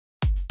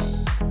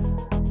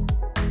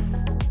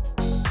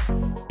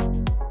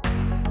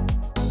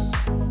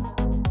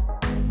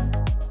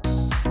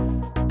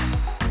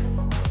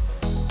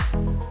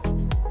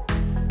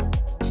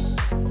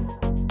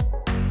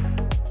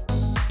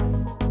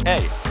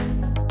okay.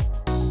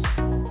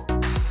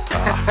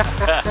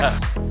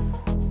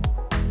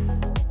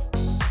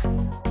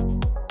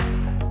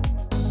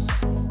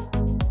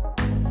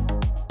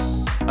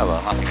 Oh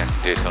well, nothing I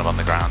can do till I'm on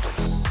the ground.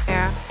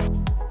 Yeah.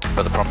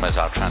 But the problem is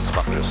our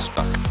transponder is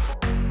stuck.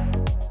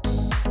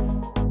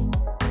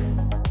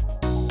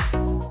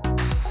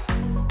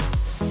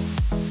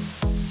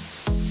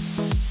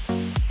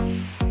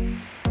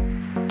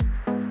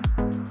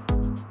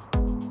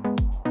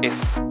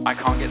 If I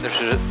can't get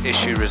this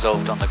issue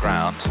resolved on the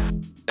ground,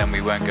 then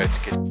we won't go to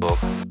Kittelborg,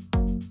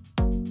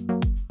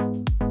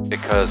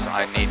 because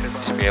I need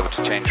to be able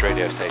to change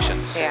radio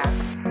stations. Yeah.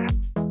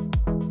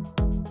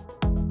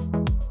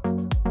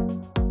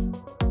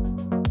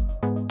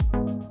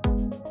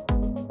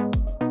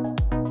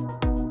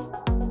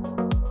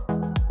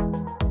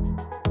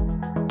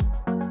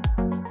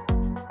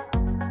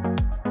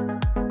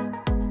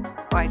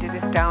 I did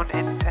this down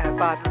in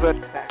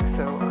Baden-Württemberg,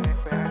 so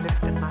where I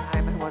lived in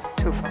Mannheim, it wasn't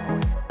too far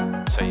away.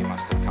 So you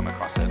must have come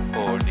across it,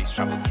 or at least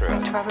travelled through it.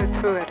 I travelled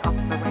through it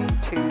on the way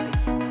to the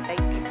lake.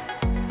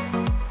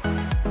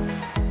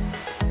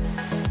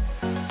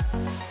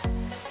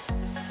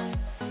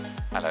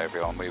 Hello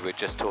everyone, we were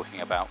just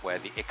talking about where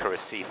the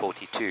Icarus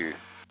C-42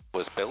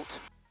 was built.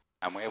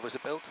 And where was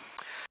it built?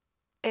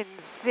 In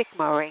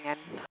Sigmaringen.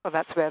 Well,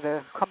 that's where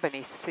the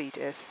company's seat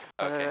is.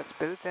 Okay. That's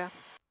built there.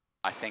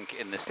 I think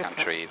in this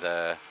country,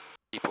 the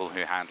people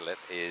who handle it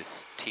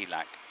is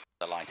TLAC,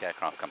 the light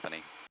aircraft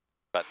company.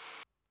 But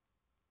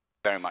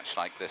very much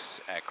like this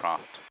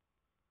aircraft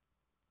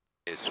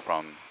is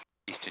from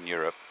Eastern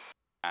Europe,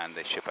 and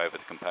they ship over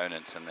the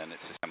components and then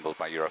it's assembled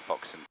by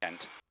EuroFOX in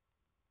Kent.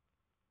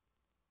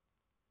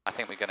 I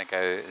think we're going to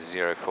go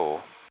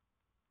 04.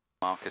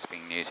 Mark has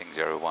been using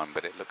 01,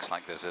 but it looks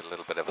like there's a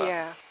little bit of a...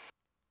 Yeah.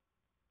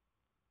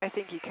 I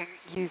think you can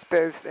use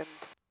both and...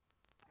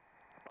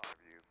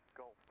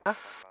 Huh?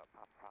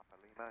 Papa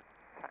Lima,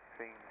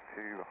 taxiing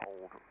to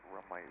hold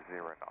runway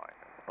 09,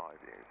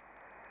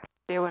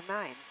 Skyview.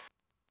 09.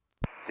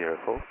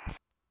 04.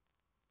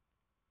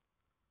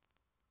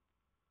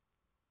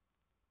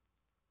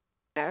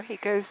 No, he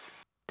goes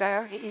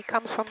down, he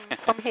comes from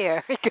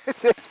here, he goes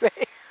this way.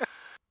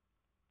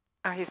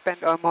 He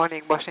spent all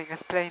morning washing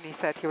his plane, he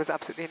said he was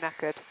absolutely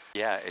knackered.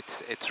 Yeah,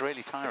 it's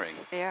really tiring.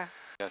 Yeah.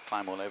 You gotta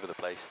climb all over the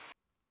place,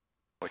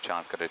 which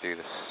I've got to do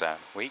this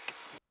week.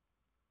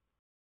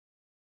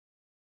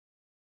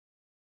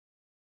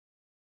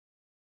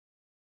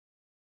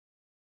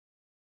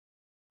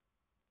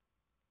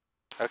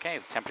 Okay,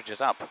 the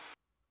temperature's up.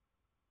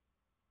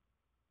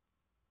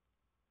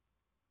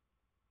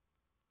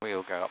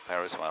 We'll go up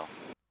there as well.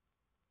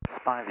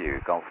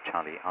 Skyview, Golf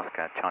Charlie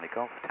Oscar Charlie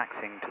Golf,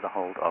 taxiing to the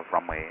hold of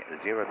runway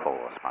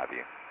 04,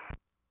 Skyview.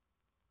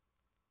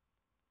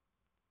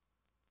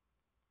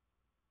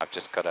 I've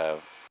just got a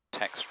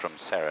text from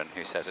Seren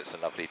who says it's a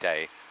lovely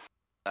day.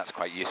 That's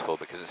quite useful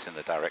because it's in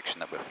the direction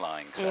that we're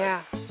flying. So.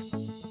 Yeah.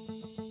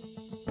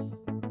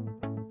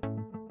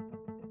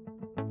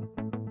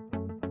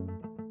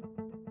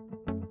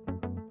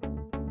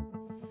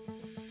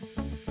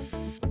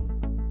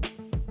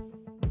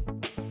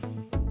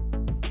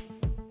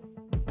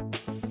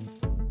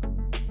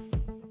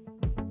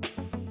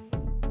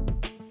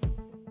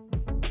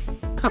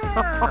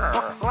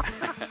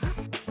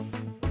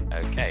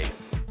 Okay.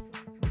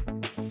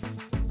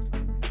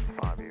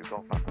 Skyview,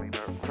 Golf Papa Lima,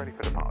 ready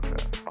for departure.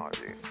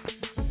 Skyview.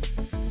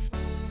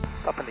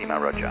 Papa Lima,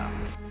 roger.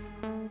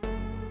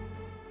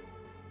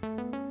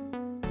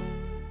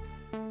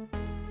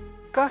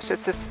 Gosh,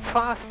 it's as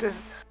fast as...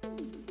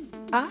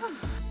 Ah,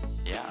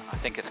 Yeah, I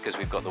think it's because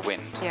we've got the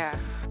wind. yeah.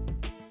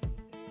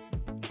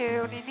 He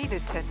only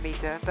needed 10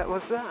 meter, and that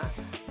was that.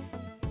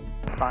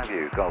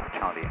 Skyview, Golf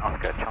Charlie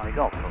Oscar Charlie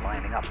Golf,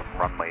 lining up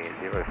runway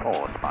 04,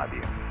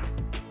 Skyview.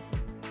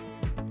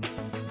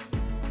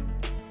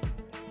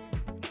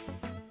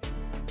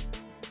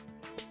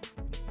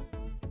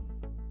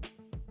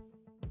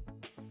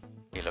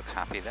 He looks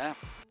happy there.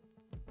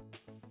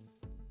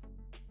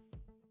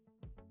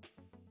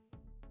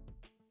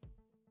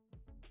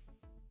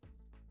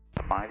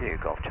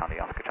 Skyview, Golf Charlie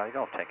Oscar Charlie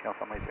Golf, taking off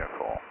runway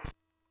 04.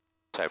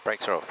 So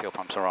brakes are off, fuel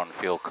pumps are on,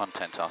 fuel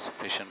contents are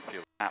sufficient,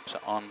 fuel caps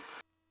are on.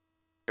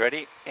 You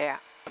ready? Yeah.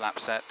 Flap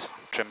set,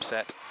 trim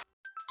set.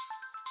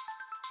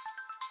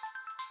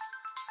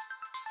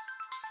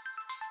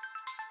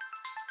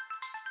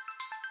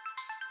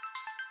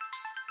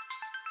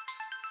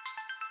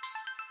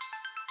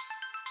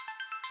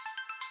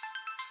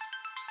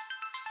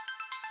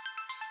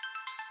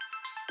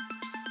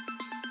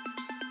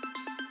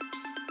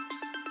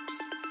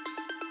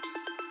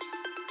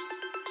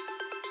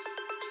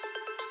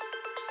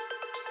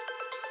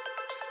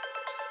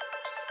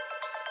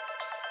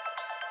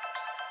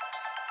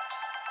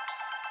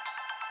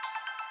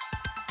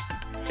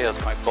 Feels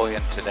quite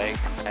buoyant today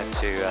compared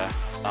to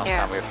last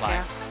time we were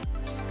flying.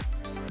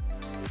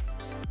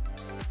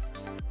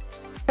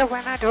 So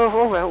when I drove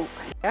over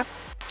here,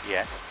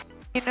 Yes.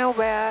 you know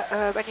where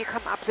when you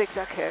come up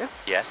Zigzag Hill,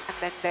 Yes. and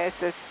then there's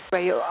this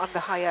where you're on the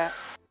higher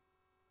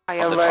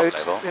higher on the road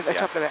top level. at the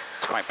top of it.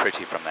 It's quite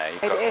pretty from there.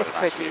 You've It got is quite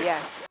a nice pretty, view.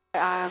 yes.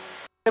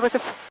 There was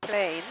a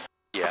plane,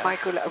 Yeah.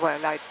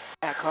 light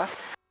aircraft,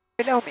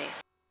 below me.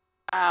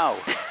 Ow!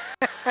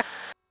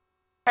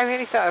 I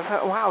really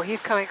thought, wow,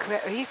 he's coming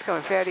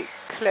fairly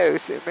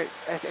close,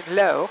 as in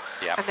low,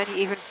 Yeah. and then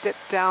he even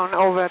dipped down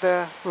over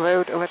the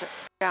road,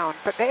 down.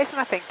 But there is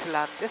nothing to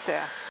land, is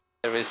there?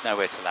 There is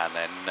nowhere to land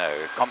there,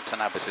 no.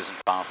 Compton Abbas isn't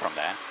far from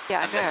there,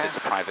 Yeah, unless I know. it's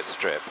a private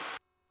strip.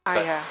 Oh,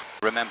 but yeah.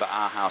 Remember,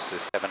 our house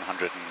is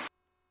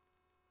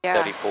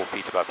 734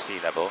 feet above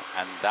sea level,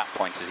 and that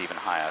point is even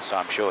higher, so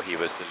I'm sure he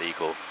was the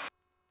legal,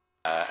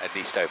 at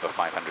least over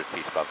 500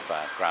 feet above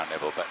ground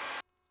level. But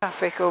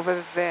Traffic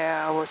over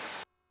there, I want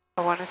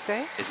to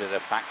say. is it a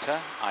factor?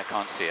 I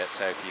can't see it,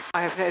 so if you...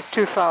 It's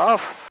too far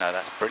off. No,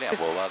 that's brilliant.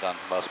 Well done,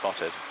 well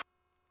spotted.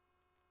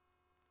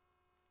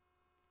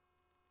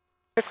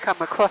 Should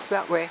come across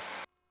that way.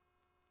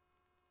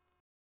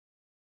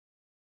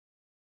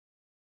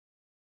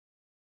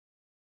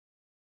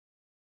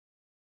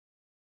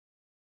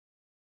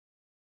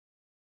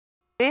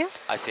 See it?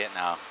 I see it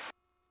now.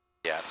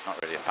 Yeah, it's not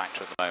really a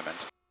factor at the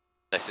moment,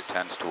 unless it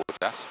turns towards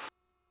us.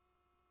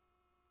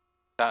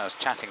 So I was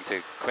chatting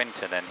to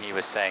Quinton, and he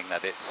was saying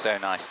that it's so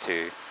nice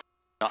to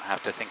not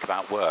have to think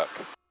about work.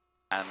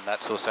 And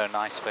that's also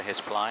nice for his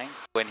flying.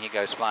 When he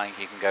goes flying,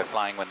 he can go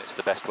flying when it's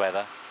the best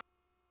weather,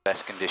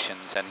 best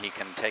conditions, and he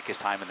can take his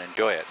time and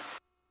enjoy it.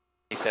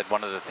 He said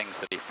one of the things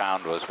that he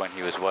found was when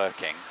he was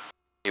working,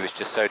 he was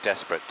just so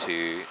desperate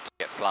to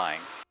get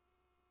flying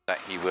that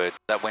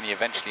when he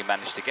eventually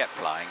managed to get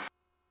flying,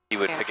 he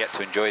would forget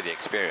to enjoy the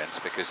experience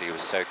because he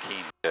was so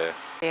keen to...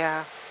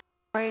 Yeah.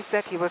 Well, he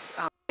said he was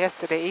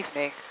yesterday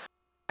evening,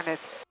 and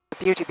it's a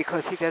beauty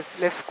because he does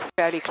live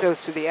fairly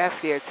close to the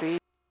airfield, so he,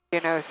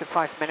 it's a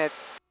 5 minute,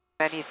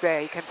 then he's there,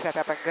 he can set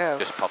up and go.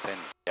 Just pop in,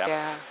 yeah.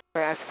 Yeah,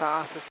 whereas for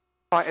us it's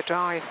quite a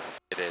drive.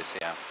 It is,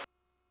 yeah.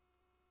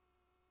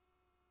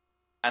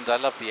 And I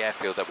love the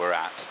airfield that we're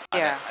at.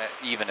 Yeah.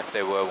 Even if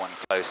there were one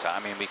closer, I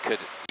mean, we could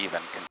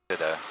even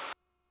consider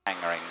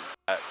hangering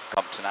at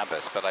Compton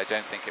Abbas, but I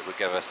don't think it would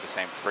give us the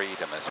same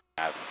freedom as we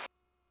have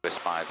with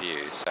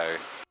Skyview, so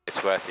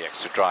it's worth the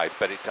extra drive,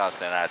 but it does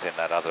then add in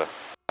that other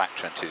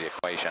factor into the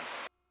equation.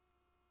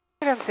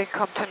 I don't think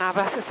Compton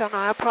Abbas is on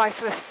our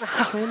price list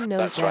now.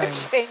 That's right.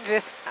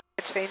 Change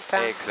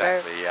time.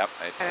 Exactly, so yep.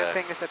 I don't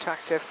think it's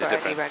attractive for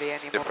anybody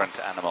anymore. Different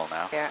animal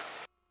now. Yeah.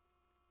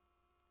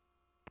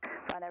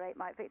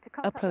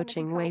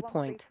 Approaching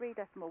waypoint.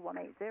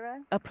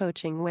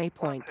 Approaching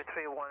waypoint.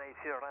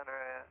 123.180,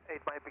 runner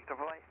 8 by Victor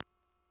flight.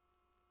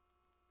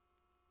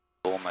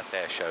 Bournemouth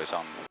Air shows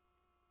on.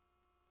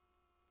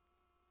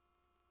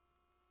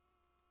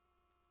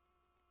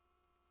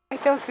 I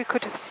thought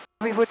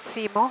we would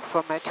see more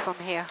from it from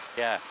here.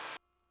 Yeah.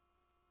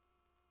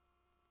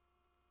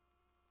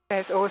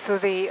 There's also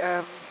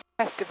the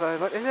festival.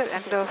 What is it?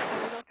 End of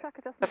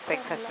something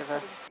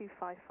festival.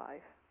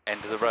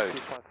 End of the road.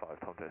 255,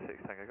 Tom Jet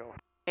 6, Tango Golf.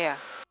 Yeah.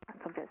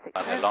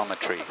 An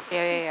alarmetry.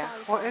 Yeah.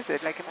 What is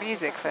it? Like a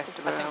music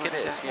festival? I think it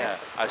is, yeah.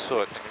 I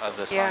saw it on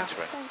the signs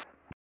for it.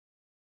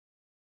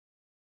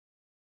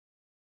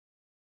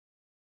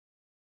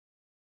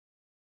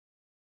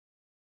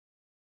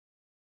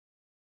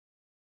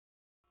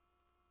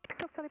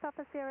 Charlie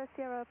Papa Sierra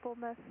Sierra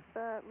Bournemouth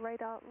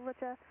radar,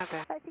 Roger.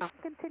 Okay. If you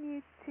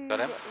continue to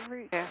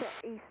route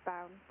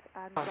eastbound,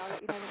 and I'll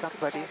let you know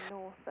when you come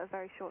north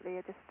very shortly.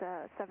 Just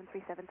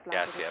 737 to land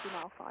Yes, with a yep. 2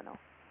 mile final.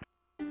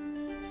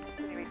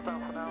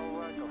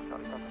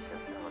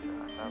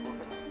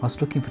 Whilst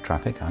looking for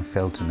traffic, I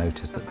failed to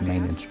notice that the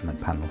main instrument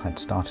panel had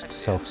started to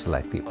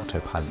self-select the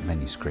autopilot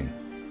menu screen.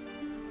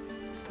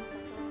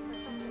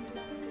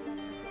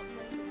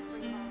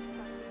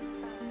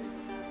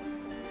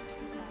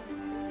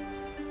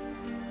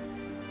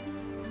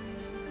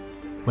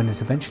 When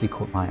it eventually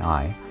caught my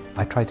eye,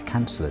 I tried to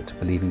cancel it,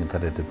 believing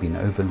that it had been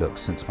overlooked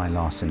since my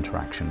last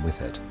interaction with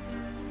it.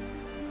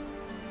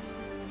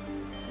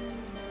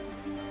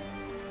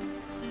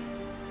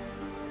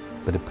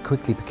 But it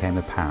quickly became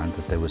apparent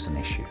that there was an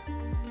issue.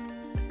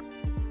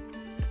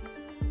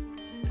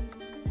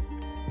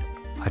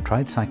 I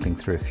tried cycling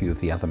through a few of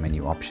the other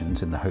menu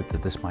options in the hope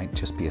that this might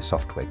just be a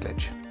software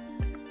glitch,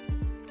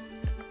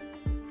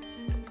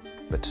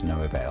 but to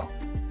no avail.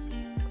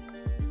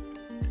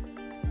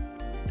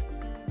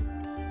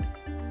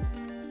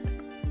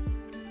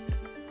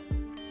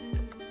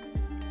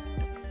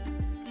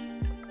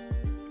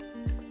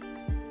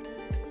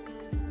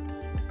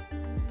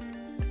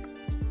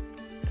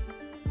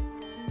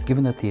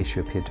 Given that the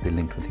issue appeared to be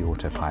linked with the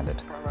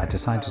autopilot, I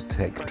decided to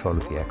take control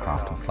of the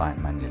aircraft and fly it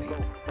manually.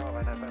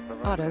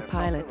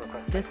 Autopilot.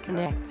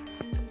 Disconnect.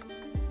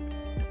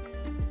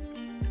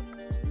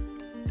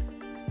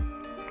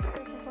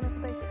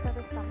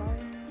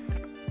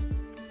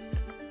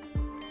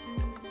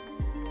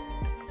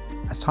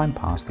 As time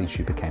passed, the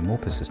issue became more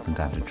persistent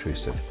and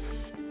intrusive,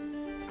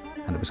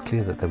 and it was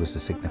clear that there was a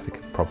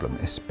significant problem,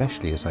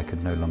 especially as I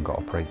could no longer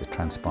operate the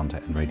transponder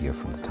and radio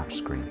from the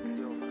touchscreen.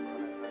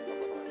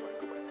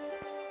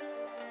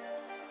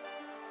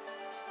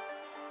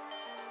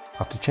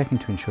 After checking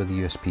to ensure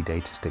the USB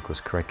data stick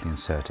was correctly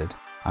inserted,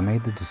 I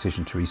made the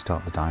decision to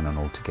restart the Dynon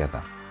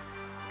altogether,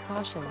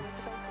 Caution.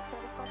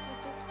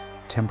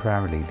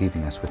 temporarily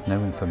leaving us with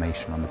no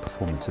information on the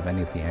performance of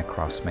any of the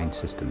aircraft's main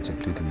systems,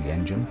 including the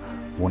engine,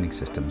 warning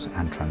systems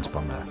and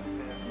transponder.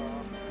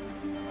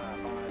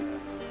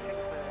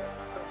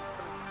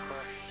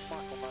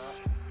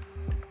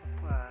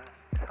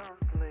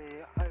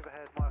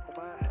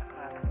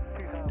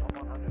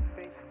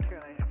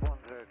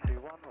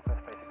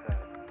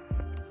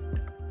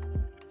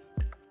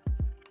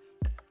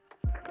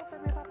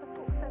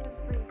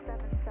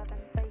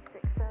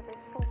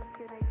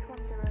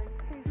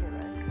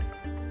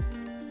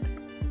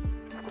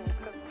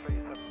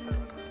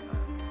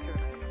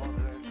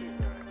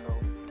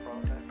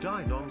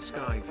 Dynon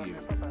Skyview.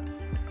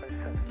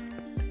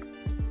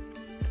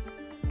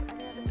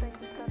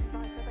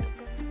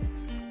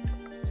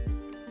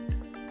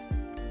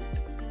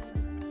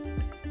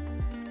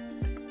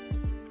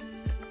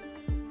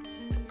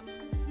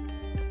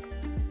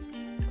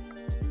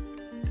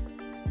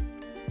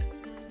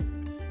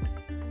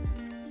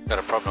 Got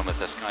a problem with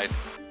the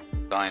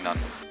Dynon.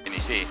 Can you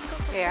see?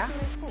 Yeah.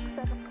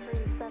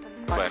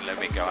 It won't let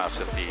me go out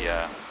of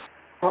the...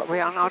 What,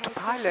 we're on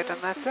autopilot and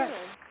that's it?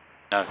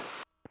 No,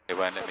 it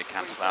won't let me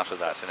cancel out of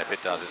that, and if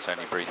it does, it's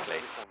only briefly.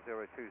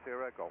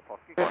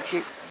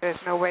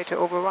 There's no way to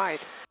override.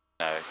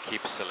 No, it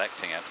keeps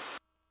selecting it.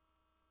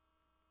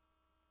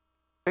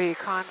 So you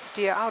can't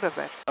steer out of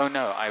it? Oh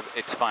no,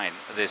 it's fine.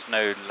 There's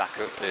no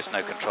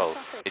control.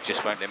 It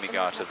just won't let me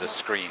go out of the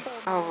screen.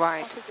 Oh,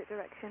 right.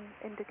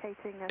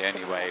 The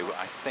only way,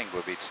 I think,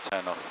 would be to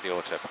turn off the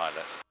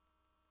autopilot.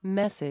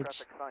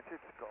 Message.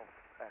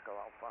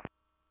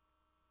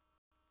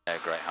 No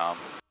great harm.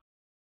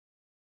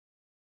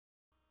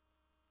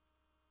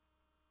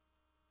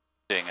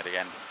 Doing it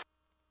again.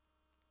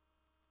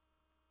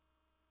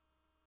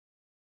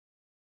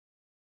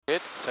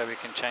 Good, so we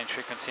can change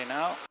frequency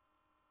now.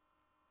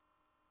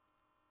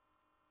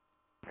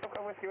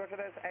 Whiskey Roger,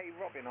 there's a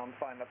Robin on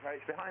final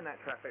approach behind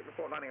that traffic.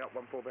 Report lining up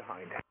 1-4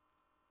 behind.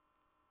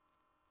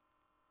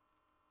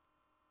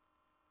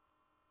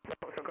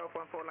 So Golf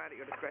 1-4 land at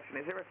your discretion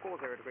is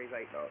 040 degrees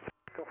 8 knots.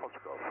 Golf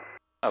Golf.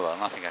 Oh well,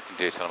 nothing I can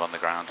do till I'm on the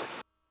ground.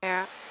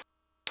 Yeah.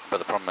 But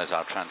the problem is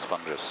our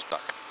transponder is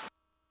stuck.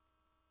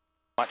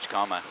 Much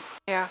calmer.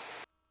 Yeah.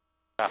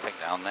 Traffic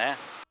down there,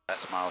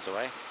 that's miles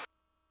away.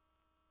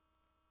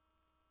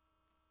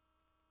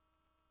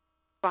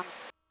 One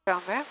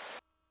down there?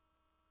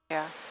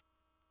 Yeah.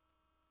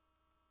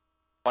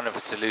 Wonder if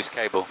it's a loose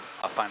cable.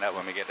 I'll find out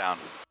when we get down.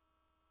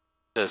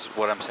 Does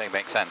what I'm saying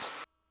make sense?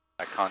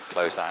 I can't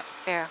close that.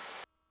 Yeah.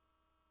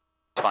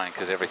 It's fine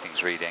because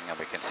everything's reading and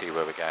we can see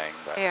where we're going,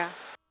 but yeah.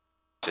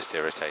 It's just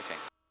irritating.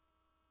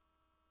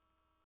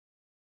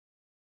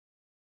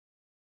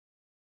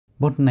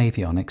 Modern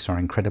avionics are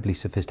incredibly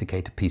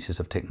sophisticated pieces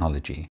of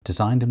technology,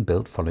 designed and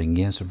built following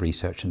years of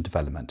research and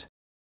development.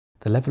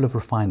 The level of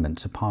refinement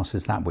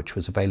surpasses that which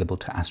was available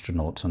to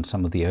astronauts on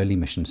some of the early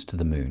missions to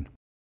the Moon.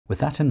 With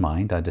that in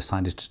mind, I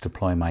decided to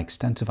deploy my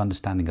extensive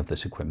understanding of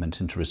this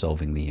equipment into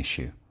resolving the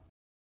issue.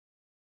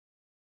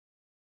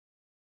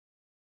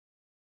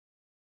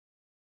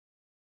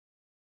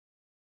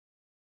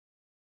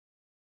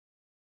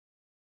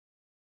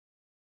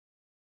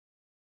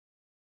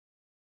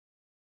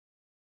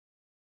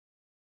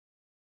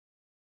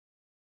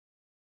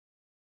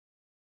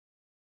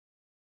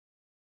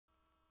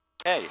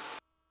 Hey.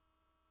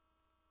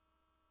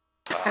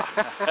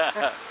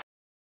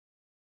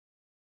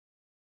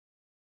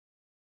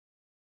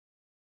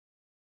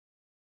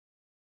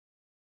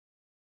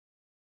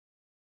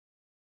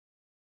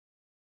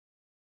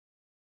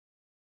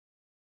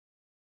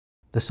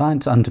 The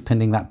science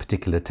underpinning that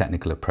particular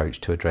technical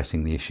approach to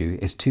addressing the issue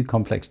is too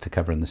complex to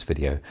cover in this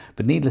video,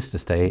 but needless to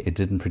say, it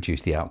didn't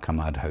produce the outcome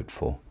I'd hoped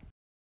for.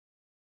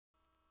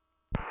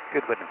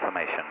 Goodwood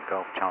information,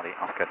 Golf Charlie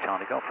Oscar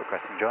Charlie Golf,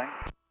 requesting join.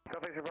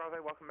 Golf X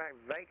Bravo, welcome back,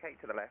 vacate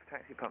to the left,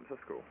 taxi pumps are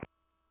school.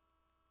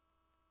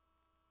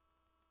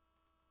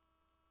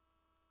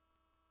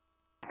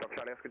 Golf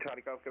Charlie Oscar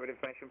Charlie Golf, Goodwood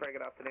information, very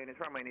good afternoon, it's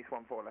runway East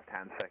 14 left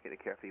hand circuit, the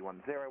QFE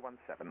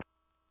 1017.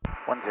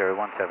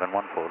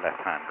 101714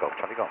 left hand, Golf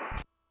Charlie Golf.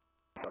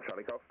 Golf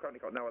Charlie Golf,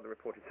 currently got no other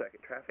reported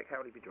circuit traffic,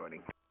 how will you be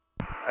joining?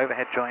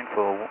 Overhead join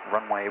for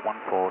runway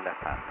 14 left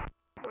hand.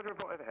 What's the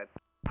report overhead?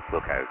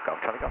 Wilco,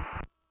 Golf Charlie Golf.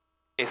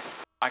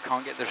 If I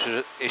can't get this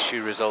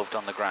issue resolved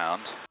on the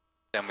ground,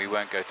 then we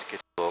won't go to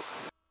Kittelborg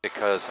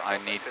because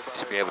I need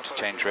to be able to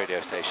change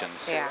radio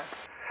stations. Yeah.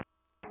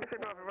 Mr.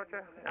 Bravo,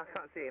 Roger, I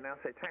can't see you now,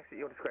 so taxi at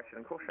your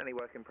discretion and caution any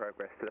work in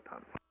progress to the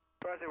pump.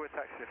 Roger, we're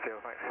taxiing the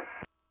field, thanks.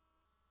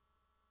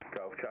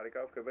 Golf Charlie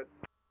Golf, Goodwood.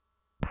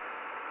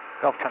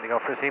 Golf Charlie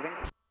Golf receiving.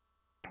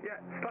 Yeah,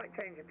 slight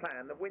change of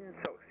plan. The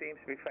windsock seems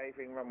to be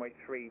favouring runway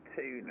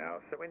 32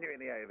 now, so when you're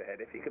in the overhead,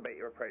 if you could make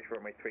your approach to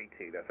runway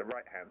 32, that's a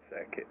right-hand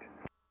circuit.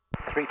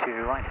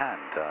 32 right hand,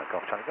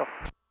 Golf Charlie Golf.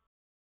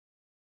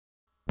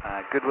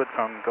 Goodwood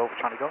from Golf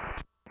Charlie Golf.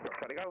 Golf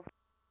Charlie Golf.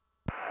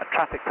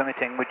 Traffic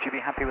permitting, would you be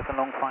happy with a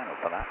long final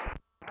for that?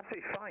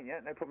 absolutely fine, yeah,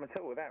 no problem at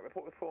all with that.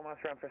 Report with 4 miles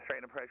around for a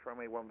straight approach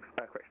runway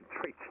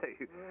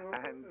 32,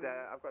 and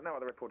I've got no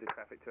other reported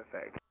traffic to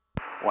affect.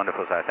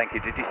 Wonderful, sir. Thank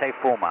you. Did you say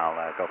 4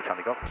 mile, Golf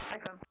Charlie Golf?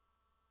 Thanks, man.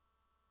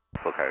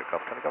 Okay,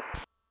 Golf Charlie Golf.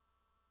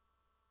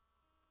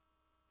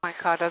 My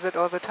car does it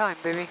all the time,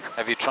 baby.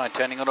 Have you tried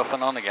turning it off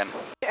and on again?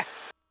 Yeah.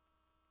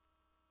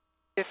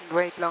 Didn't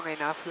wait long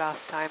enough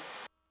last time.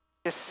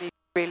 Just needs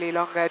really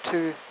longer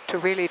to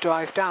really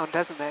drive down,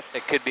 doesn't it?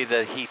 It could be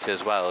the heat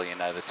as well, you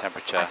know, the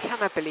temperature. I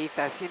cannot believe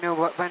this. You know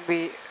what? When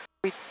we've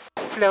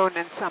flown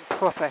in some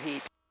proper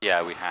heat.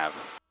 Yeah, we have.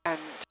 And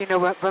you know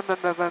what?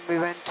 Remember when we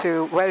went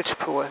to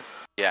Welshpool?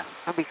 Yeah.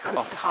 And we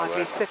couldn't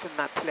hardly sit in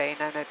that plane,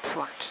 and it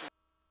functioned.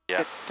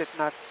 Yeah. It did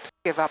not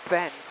give up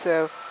then.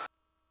 So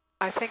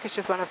I think it's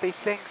just one of these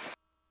things.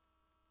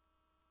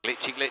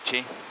 Glitchy,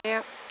 glitchy.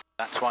 Yeah.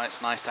 That's why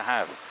it's nice to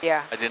have.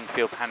 Yeah. I didn't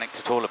feel panicked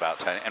at all about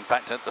turning. In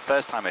fact, the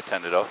first time I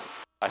turned it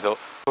off, I thought,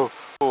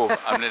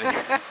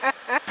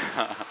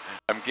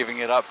 I'm giving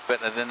it up.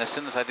 But then as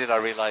soon as I did, I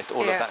realised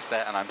all of that's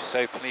there, and I'm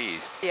so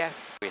pleased. Yes.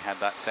 We had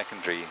that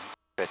secondary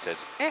fitted.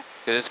 Yeah.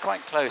 Because it's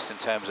quite close in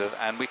terms of,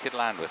 and we could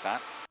land with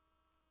that.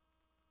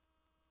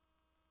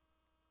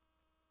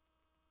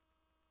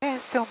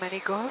 There's so many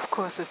golf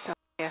courses down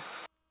here.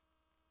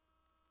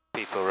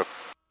 People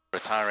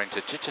retiring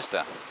to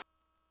Chichester.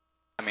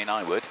 I mean,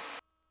 I would.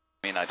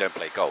 I mean, I don't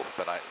play golf,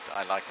 but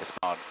I like this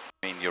part.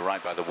 I mean, you're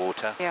right by the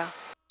water. Yeah.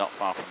 Not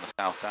far from the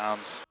South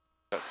Downs.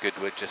 Got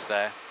Goodwood just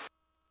there.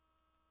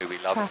 Who we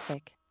love.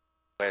 Traffic.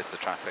 Where's the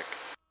traffic?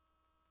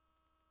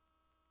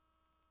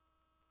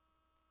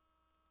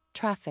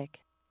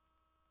 Traffic.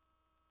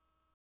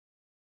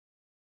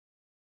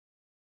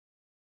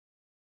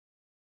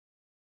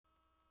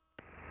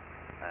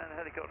 And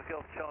helicopter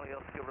Golf Charlie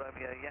Oscar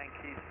Romeo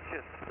Yankees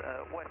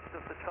just west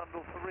of the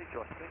Trundle for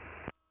rejoin,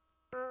 please.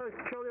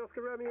 Charlie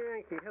Oscar Romeo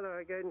Yankee. Hello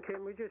again,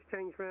 Kim. We just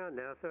changed round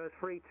now, so it's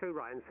 3-2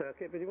 right in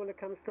circuit. But you want to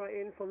come straight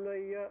in from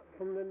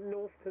the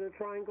north to the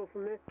triangle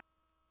from there?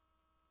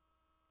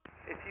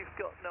 If you've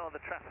got no other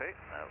traffic,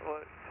 that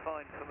works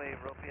fine for me,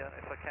 Rob. Yeah,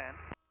 if I can.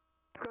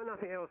 I've got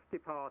nothing else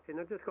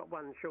departing. I've just got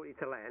one shorty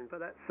to land,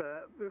 but that's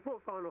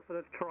report final for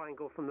the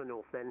triangle from the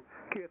north. Then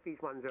QFE's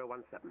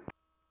 1017.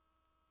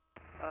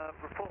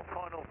 Report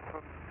final for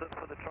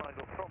the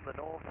triangle from the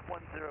north,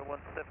 1017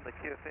 the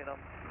QFE, and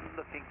I'm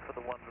looking for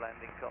the one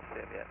landing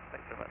confirm. Yeah,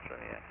 thanks very much,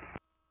 Romeo Yankee.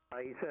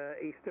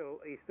 He's still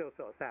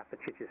sort of south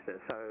of Chichester,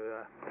 so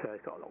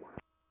he's got a long one.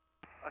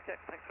 Okay,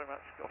 thanks very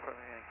much. Golf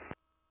Romeo Yankee.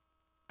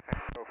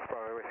 Golf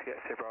Bravo, Whiskey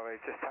X-ray Bravo,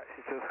 just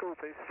taxi to the school,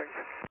 please. Thanks.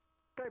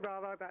 Okay,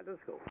 Bravo, back to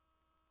the school.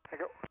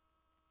 Thank you.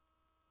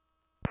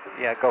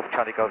 Yeah, Golf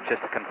Charlie Golf,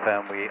 just to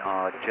confirm, we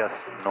are just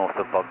north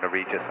of Bognor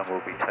Regis and we'll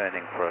be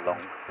turning for a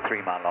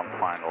 3 mile long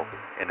final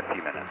in a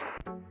few minutes.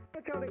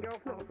 Charlie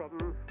Golf, not a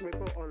problem.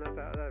 Report on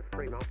about a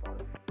 3 mile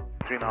final.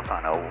 3 mile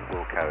final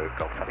will go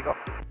Golf Charlie Golf.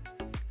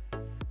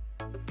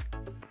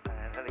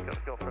 And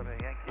helicopter Golf Romeo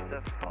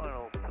Yankees,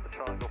 final for the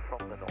triangle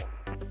from the north.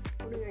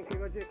 Yankee,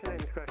 Roger,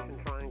 Canadian Question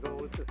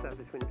Triangle,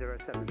 established wind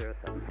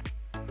 0707.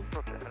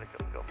 Roger,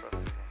 helicopter Golf Romeo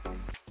Yankee.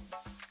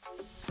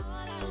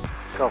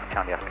 Golf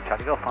Charlie Oscar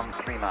Charlie Golf on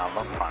 3 mile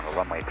long final,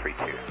 runway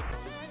 32.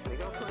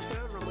 Golf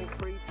Oscar, runway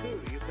 32,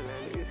 you can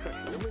land at your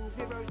discretion. The wind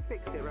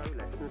 060,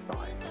 less than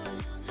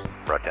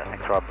 5. Roger,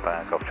 thanks Rob,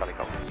 Golf Charlie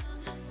Golf.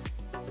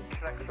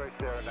 X-ray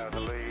Sierra now the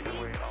lead, we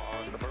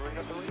are the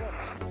Marina to the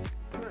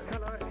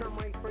Hello, it's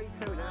runway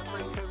 32 now,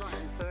 32 right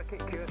in circuit,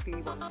 QFE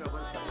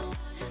 1017.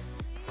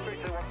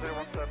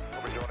 321017,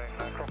 we'll be joining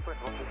crosswind,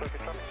 what's the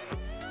circuit traffic?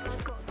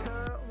 I've got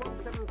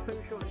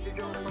 172 shortly to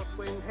join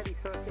crosswind, heavy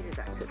circuit is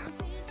active.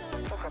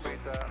 All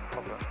copies,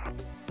 crosswind.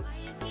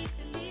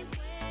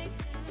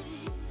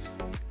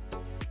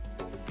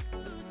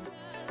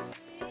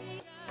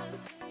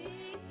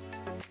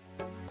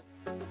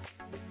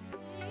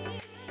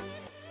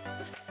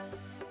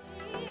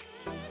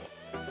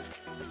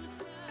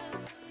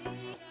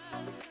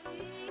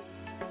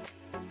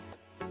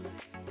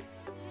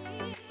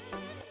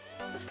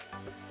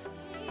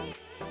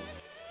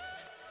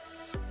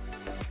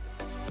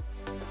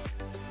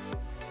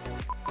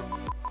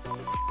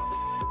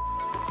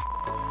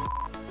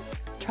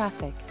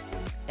 Traffic.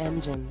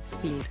 Engine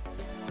speed.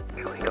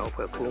 Charlie Golf,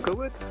 welcome to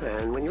Goodwood,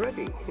 and when you're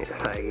ready, it's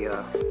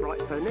a right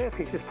turn there if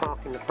you just park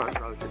in the front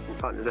row just in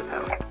front of the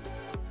tower.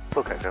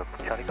 Okay, Golf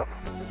Charlie Golf.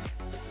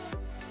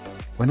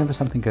 Whenever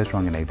something goes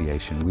wrong in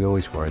aviation, we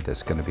always worry that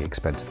it's going to be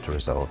expensive to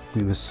resolve.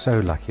 We were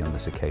so lucky on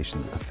this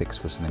occasion that the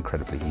fix was an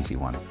incredibly easy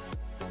one.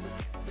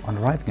 On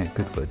arriving at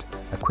Goodwood,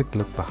 a quick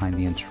look behind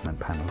the instrument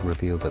panel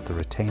revealed that the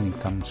retaining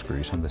thumb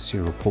screws on the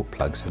serial port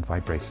plugs had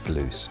vibrated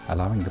loose,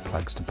 allowing the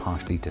plugs to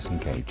partially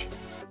disengage.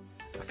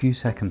 A few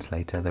seconds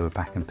later they were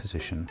back in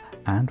position,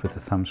 and with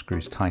the thumb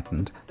screws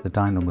tightened, the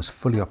Dynon was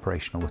fully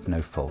operational with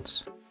no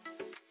faults.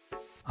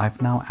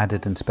 I've now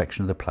added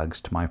inspection of the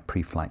plugs to my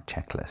pre-flight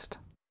checklist.